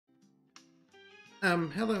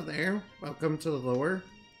Hello there. Welcome to the lore.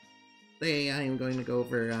 Today I am going to go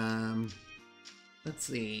over, let's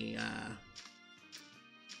see,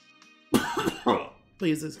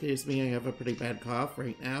 please excuse me, I have a pretty bad cough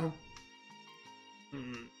right now.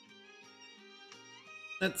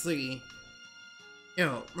 Let's see.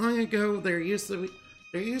 Long ago there used to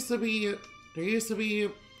be a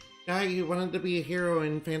guy who wanted to be a hero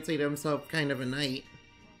and fancied himself kind of a knight.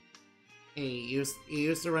 He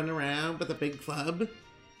used to run around with a big club.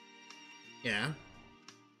 Yeah.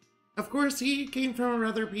 Of course, he came from a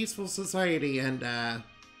rather peaceful society, and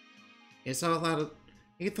he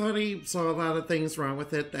thought he saw a lot of things wrong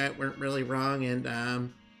with it that weren't really wrong,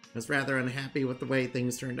 and was rather unhappy with the way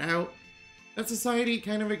things turned out. That society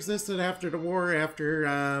kind of existed after the war, after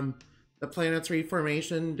the planet's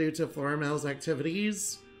reformation due to Floramel's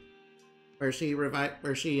activities, where she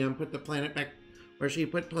put the planet back. Where she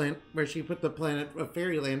put the planet of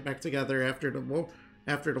Fairyland back together after the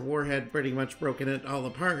war had pretty much broken it all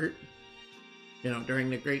apart.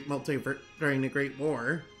 During the Great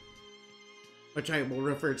War, which I will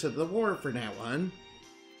refer to the war for now on.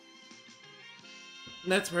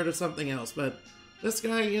 And that's part of something else. But this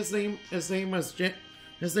guy, his name was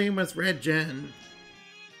Red Jinn.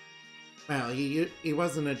 Well, he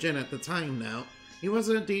wasn't a Jinn at the time, though. He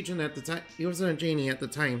wasn't a Djinn at the time. He wasn't a genie at the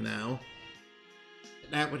time, though.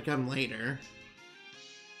 That would come later.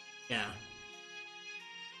 Yeah.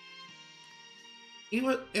 He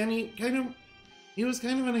was kind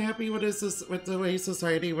of unhappy with the way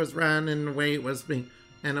society was run and the way it was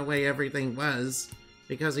and the way everything was,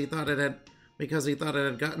 because he thought it had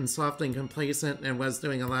gotten soft and complacent and was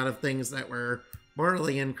doing a lot of things that were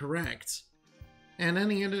morally incorrect. And then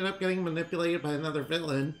he ended up getting manipulated by another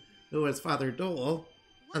villain, who was Father Dole,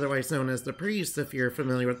 otherwise known as the Priest, if you're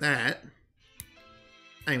familiar with that.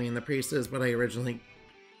 I mean, the priest is what I originally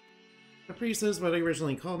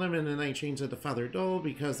called him, and then I changed it to Father Dole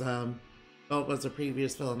because Dole was a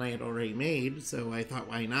previous villain I had already made, so I thought,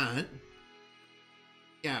 why not?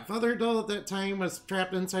 Yeah, Father Dole at that time was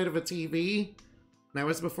trapped inside of a TV. That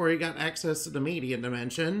was before he got access to the media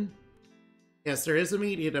dimension. Yes, there is a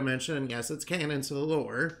media dimension, and yes, it's canon to the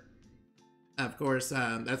lore. Of course,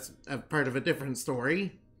 that's a part of a different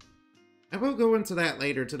story. I will go into that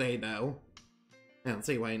later today, though. I don't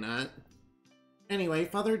see why not. Anyway,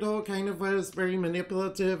 Father Dole kind of was very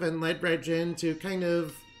manipulative and led Red Jinn to kind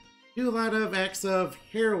of do a lot of acts of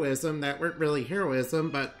heroism that weren't really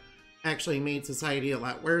heroism, but actually made society a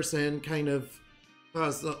lot worse and kind of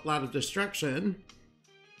caused a lot of destruction.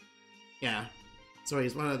 Yeah, so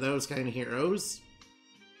he's one of those kind of heroes.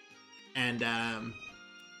 And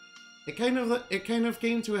it kind of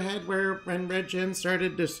came to a head when Red Jinn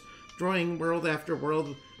started destroying world after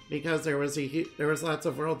world, because there was lots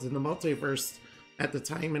of worlds in the multiverse at the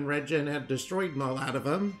time, and Red Jinn had destroyed a lot of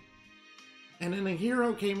them. And then a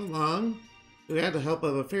hero came along who had the help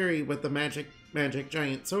of a fairy with the magic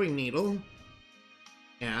giant sewing needle.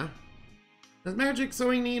 Yeah, the magic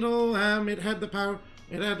sewing needle. It had the power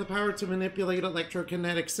to manipulate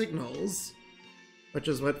electrokinetic signals, which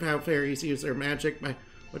is how fairies use their magic.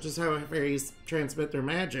 Which is how fairies transmit their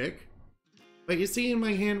magic. But you see, in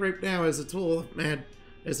my hand right now is a tool of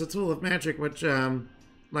magic, which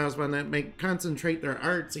allows one to concentrate their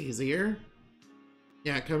arts easier.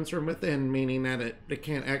 Yeah, it comes from within, meaning that it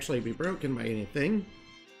can't actually be broken by anything.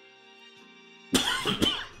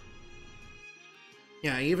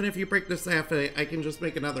 Yeah, even if you break the staff, I can just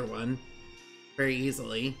make another one very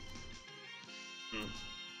easily.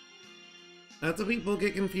 Lots of people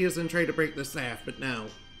get confused and try to break the staff, but no,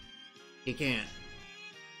 you can't.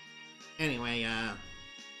 Anyway,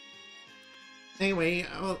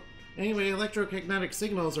 electrokinetic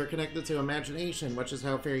signals are connected to imagination, which is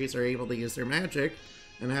how fairies are able to use their magic,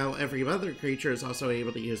 and how every other creature is also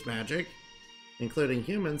able to use magic, including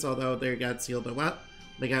humans, although they got sealed up.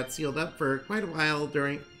 They got sealed up for quite a while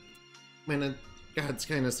when the gods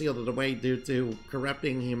kind of sealed it away due to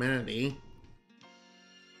corrupting humanity.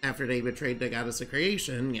 After they betrayed the goddess of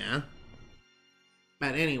creation, yeah.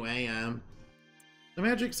 But anyway, the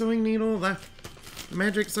magic sewing needle allowed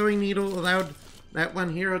that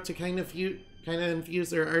one hero to kind of infuse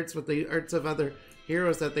their arts with the arts of other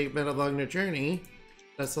heroes that they've met along their journey.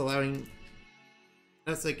 Thus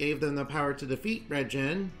it gave them the power to defeat Red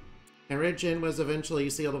Jinn. And Red Jinn was eventually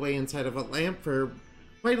sealed away inside of a lamp for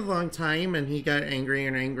quite a long time, and he got angrier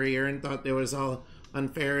and angrier and thought it was all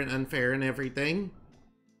unfair and everything.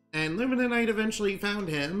 And Lumina Knight eventually found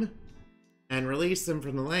him and released him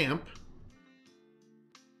from the lamp.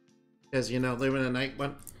 Because, Lumina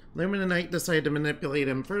Knight decided to manipulate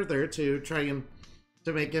him further to try to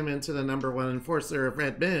make him into the #1 enforcer of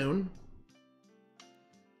Red Moon.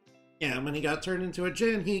 Yeah, when he got turned into a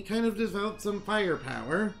Jinn, he kind of developed some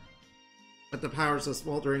firepower. With the powers of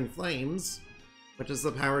smoldering flames, which is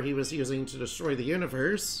the power he was using to destroy the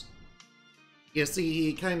universe. You see,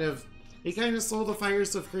 he kind of sold the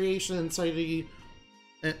fires of creation inside the...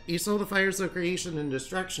 he sold the fires of creation and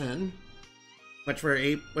destruction, which were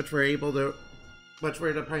the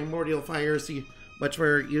primordial fires which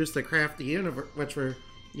were used to craft the universe, which were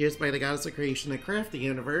used by the goddess of creation to craft the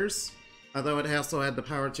universe, although it also had the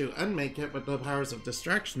power to unmake it with the powers of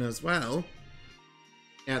destruction as well.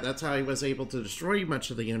 Yeah, that's how he was able to destroy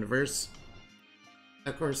much of the universe.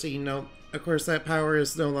 Of course, that power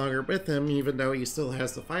is no longer with him, even though he still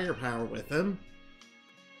has the firepower with him.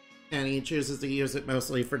 And he chooses to use it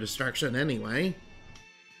mostly for destruction anyway.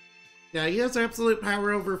 Yeah, he has absolute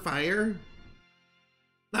power over fire.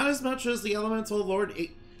 Not as much as the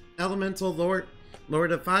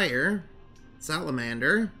Lord of Fire,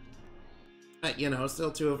 Salamander. But, you know,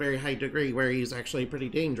 still to a very high degree where he's actually pretty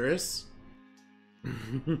dangerous.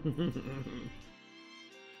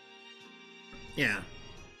 Yeah.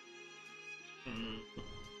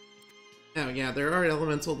 Oh yeah, there are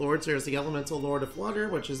elemental lords. There's the elemental lord of water,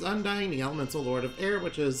 which is Undyne, the elemental lord of air,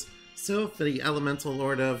 which is Sylph, the elemental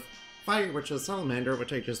lord of fire, which is Salamander,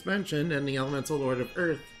 which I just mentioned, and the elemental lord of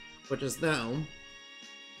earth, which is Gnome.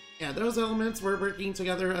 Yeah, those elements were working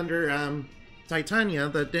together under Titania,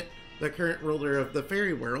 the current ruler of the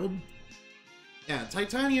fairy world. Yeah,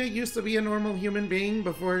 Titania used to be a normal human being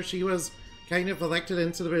before she was kind of elected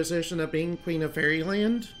into the position of being Queen of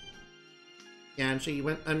Fairyland. Yeah, and she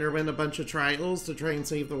underwent a bunch of trials to try and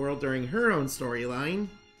save the world during her own storyline,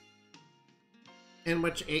 in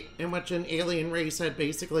which an alien race had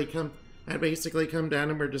basically come down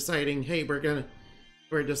and were deciding, hey,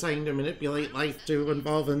 we're deciding to manipulate life to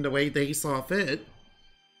evolve in the way they saw fit,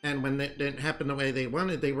 and when it didn't happen the way they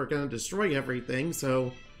wanted, they were going to destroy everything.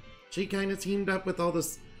 So she kind of teamed up with all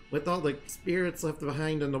the spirits left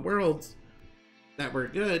behind in the world that were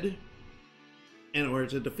good in order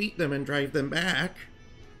to defeat them and drive them back.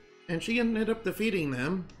 And she ended up defeating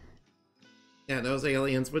them. Yeah, those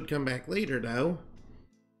aliens would come back later though,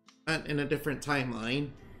 but in a different timeline.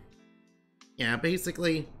 Yeah,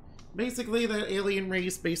 basically that alien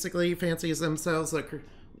race basically fancies themselves like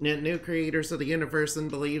new creators of the universe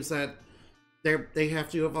and believes that they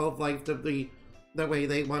have to evolve life to the way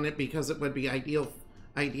they want it because it would be ideal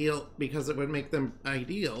because it would make them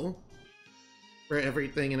ideal for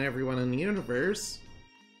everything and everyone in the universe,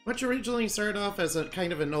 which originally started off as a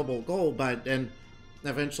kind of a noble goal, but then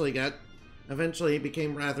eventually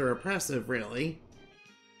became rather oppressive, really,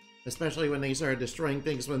 especially when they started destroying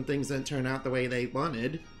things when things didn't turn out the way they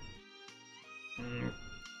wanted.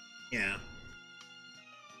 Yeah.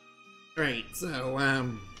 Right, so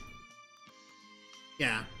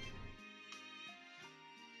yeah.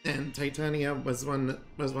 And Titania was one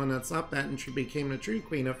that stopped that, and she became the true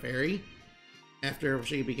Queen of Fairy after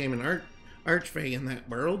she became an archfey in that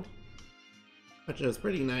world, which is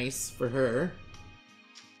pretty nice for her.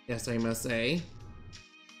 Yes, I must say.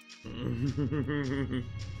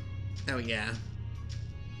 Oh yeah.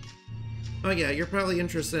 Oh yeah, you're probably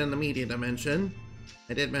interested in the media dimension.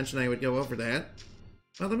 I did mention I would go over that.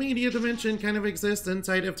 Well, the media dimension kind of exists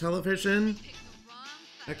inside of television.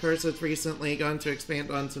 Of course, it's recently gone to expand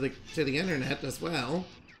onto the internet as well.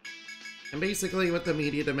 And basically, what the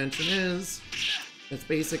media dimension is, it's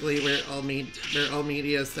basically where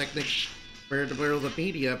the world of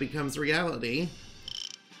media becomes reality.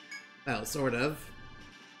 Well, sort of,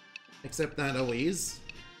 except not always.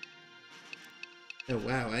 Oh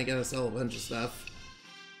wow, I gotta sell a bunch of stuff.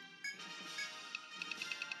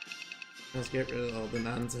 Let's get rid of all the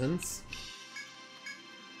nonsense.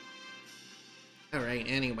 Alright,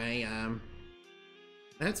 anyway,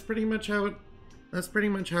 that's pretty much how it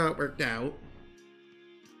worked out.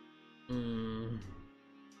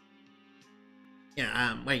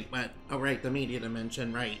 Yeah, wait, what? Oh right, the media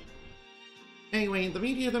dimension, right. Anyway, the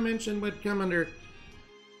media dimension would come under...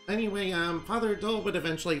 Anyway, Father Dole would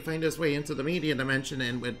eventually find his way into the media dimension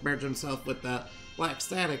and would merge himself with the Black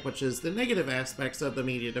Static, which is the negative aspects of the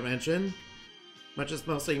media dimension, which is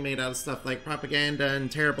mostly made out of stuff like propaganda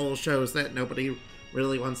and terrible shows that nobody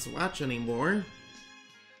really wants to watch anymore.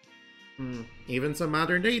 Even some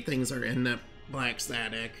modern day things are in the Black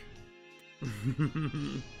Static.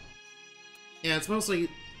 Yeah, it's mostly,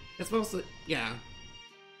 yeah.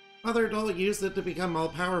 Father Dole used it to become all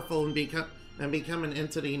powerful and become an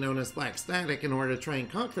entity known as Black Static in order to try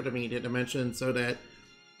and conquer the media dimension, so that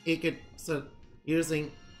it could,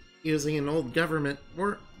 using an old government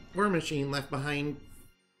war machine left behind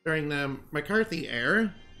during the McCarthy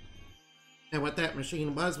era. And what that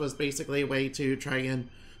machine was basically a way to try and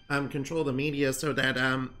control the media so that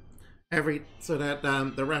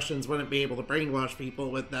the Russians wouldn't be able to brainwash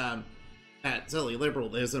people with that silly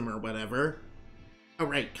liberalism or whatever. Oh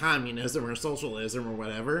right, communism or socialism or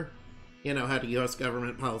whatever. You know how the US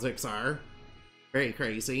government politics are. Very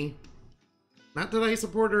crazy. Not that I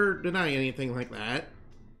support or deny anything like that.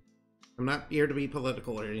 I'm not here to be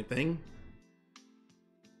political or anything.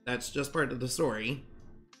 That's just part of the story.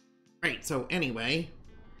 Right, so anyway.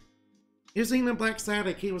 Using the Black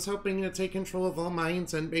Static, he was hoping to take control of all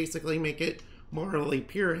minds and basically make it morally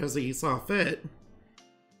pure as he saw fit.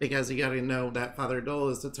 Because you gotta know that Father Dole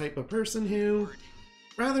is the type of person who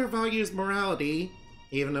rather values morality,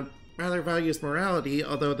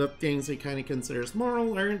 although the things he kind of considers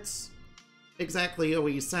moral aren't exactly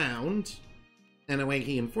always sound. And the way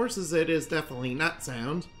he enforces it is definitely not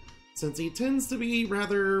sound, since he tends to be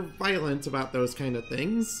rather violent about those kind of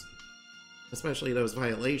things. Especially those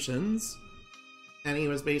violations. And he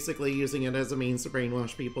was basically using it as a means to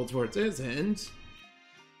brainwash people towards his end.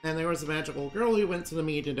 And there was a magical girl who went to the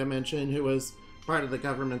media dimension who was part of the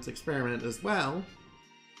government's experiment as well.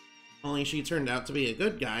 Only she turned out to be a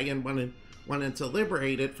good guy and wanted to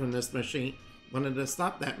liberate it from this machine. Wanted to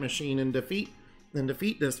stop that machine and defeat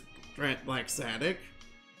this Black Static.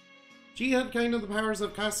 She had kind of the powers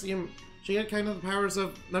of costume. She had kind of the powers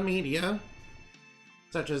of the media,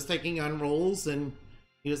 such as taking on roles and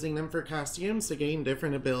using them for costumes to gain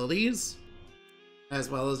different abilities, as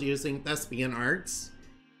well as using thespian arts.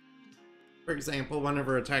 For example, one of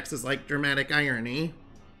her attacks is like dramatic irony.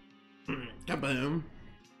 Kaboom.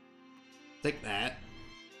 Take that.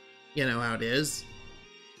 You know how it is.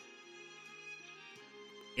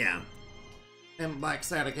 Yeah. And Black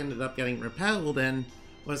Static ended up getting repelled and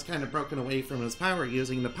was kind of broken away from his power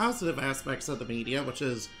using the positive aspects of the media, which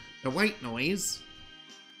is the white noise.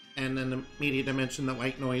 And in the media dimension, the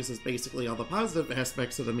white noise is basically all the positive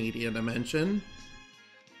aspects of the media dimension.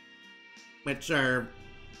 Which are,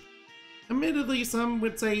 admittedly, some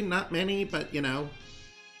would say not many, but you know.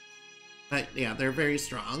 But yeah, they're very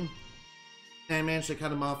strong. And I managed to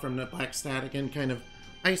cut him off from the Black Static and kind of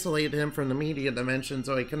isolated him from the media dimension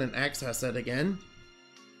so he couldn't access it again.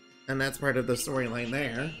 And that's part of the storyline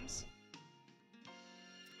there.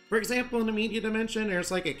 For example, in the media dimension,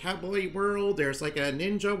 there's like a cowboy world, there's like a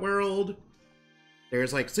ninja world,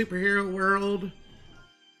 there's like superhero world,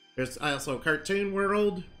 there's also a cartoon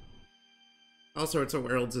world, all sorts of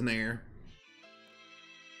worlds in there.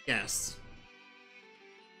 Yes.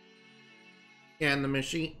 Yeah, and the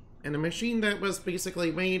machine that was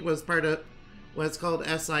basically made was part of what's called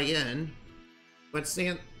SIN, which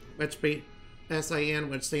stands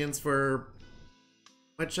for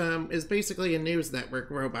is basically a news network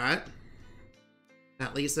robot.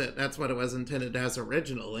 At least that's what it was intended as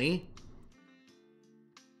originally.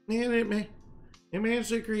 And it managed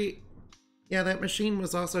to create. Yeah, that machine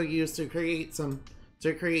was also used to create SIN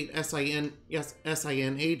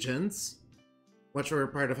agents, which were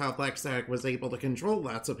part of how Black Static was able to control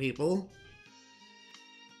lots of people.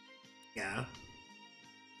 Yeah.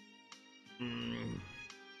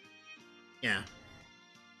 Yeah.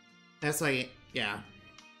 Yeah.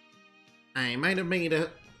 I made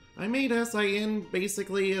SIN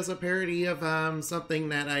basically as a parody of something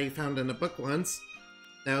that I found in a book once.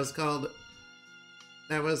 That was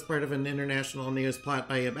part of an international news plot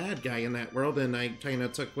by a bad guy in that world, and I kind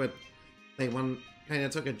of took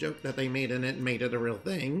a joke that they made in it and made it a real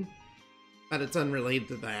thing. But it's unrelated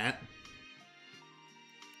to that.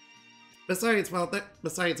 Besides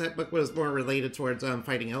that book was more related towards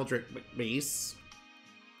fighting Eldritch beasts.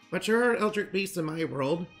 But there are Eldritch beasts in my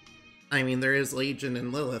world. I mean, there is Legion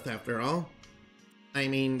and Lilith after all. I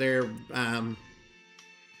mean, they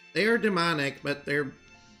are demonic, but they're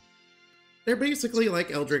basically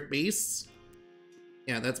like Eldritch beasts.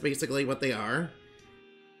 Yeah, that's basically what they are.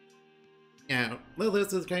 Yeah,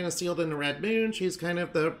 Lilith is kind of sealed in the Red Moon. She's kind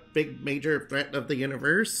of the big major threat of the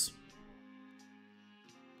universe.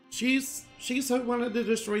 She so wanted to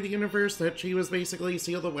destroy the universe that she was basically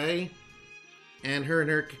sealed away. And her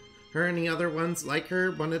and the other ones like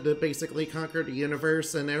her wanted to basically conquer the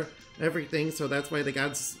universe and everything, so that's why the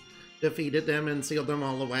gods defeated them and sealed them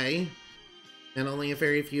all away. And only a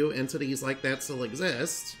very few entities like that still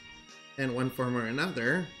exist, in one form or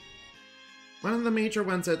another. One of the major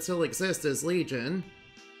ones that still exist is Legion,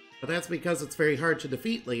 but that's because it's very hard to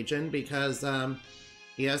defeat Legion because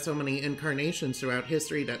he has so many incarnations throughout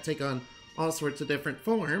history that take on all sorts of different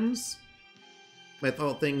forms, with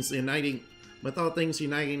all things uniting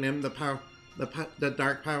him, the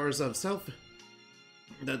dark powers of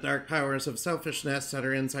selfishness that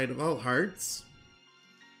are inside of all hearts.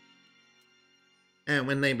 And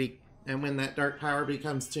when And when that dark power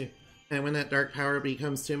becomes too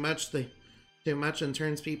much and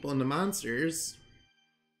turns people into monsters,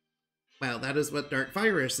 well, that is what dark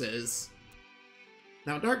virus is.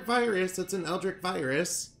 Now, dark virus, it's an eldritch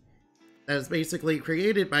virus that is basically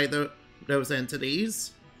created by those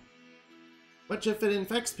entities. Which, if it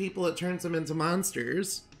infects people, it turns them into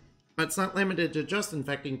monsters. But it's not limited to just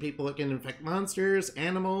infecting people. It can infect monsters,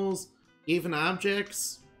 animals, even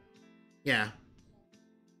objects. Yeah.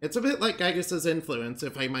 It's a bit like Gygas's influence,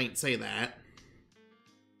 if I might say that.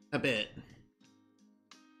 A bit.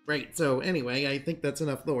 Right, so anyway, I think that's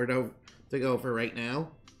enough lore to go over right now.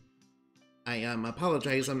 I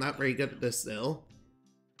apologize, I'm not very good at this still.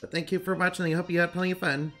 But thank you for watching, I hope you had plenty of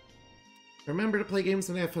fun. Remember to play games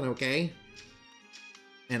and have fun, okay?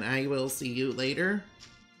 And I will see you later.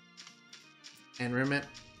 And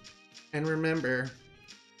remember,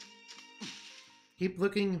 keep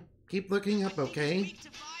looking up, okay?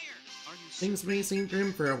 Things may seem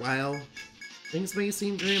grim for a while. Things may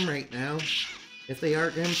seem grim right now. If they are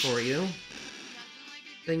grim for you,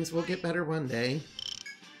 things will get better one day.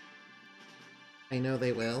 I know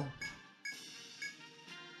they will.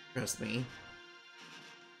 Trust me.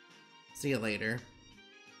 See you later.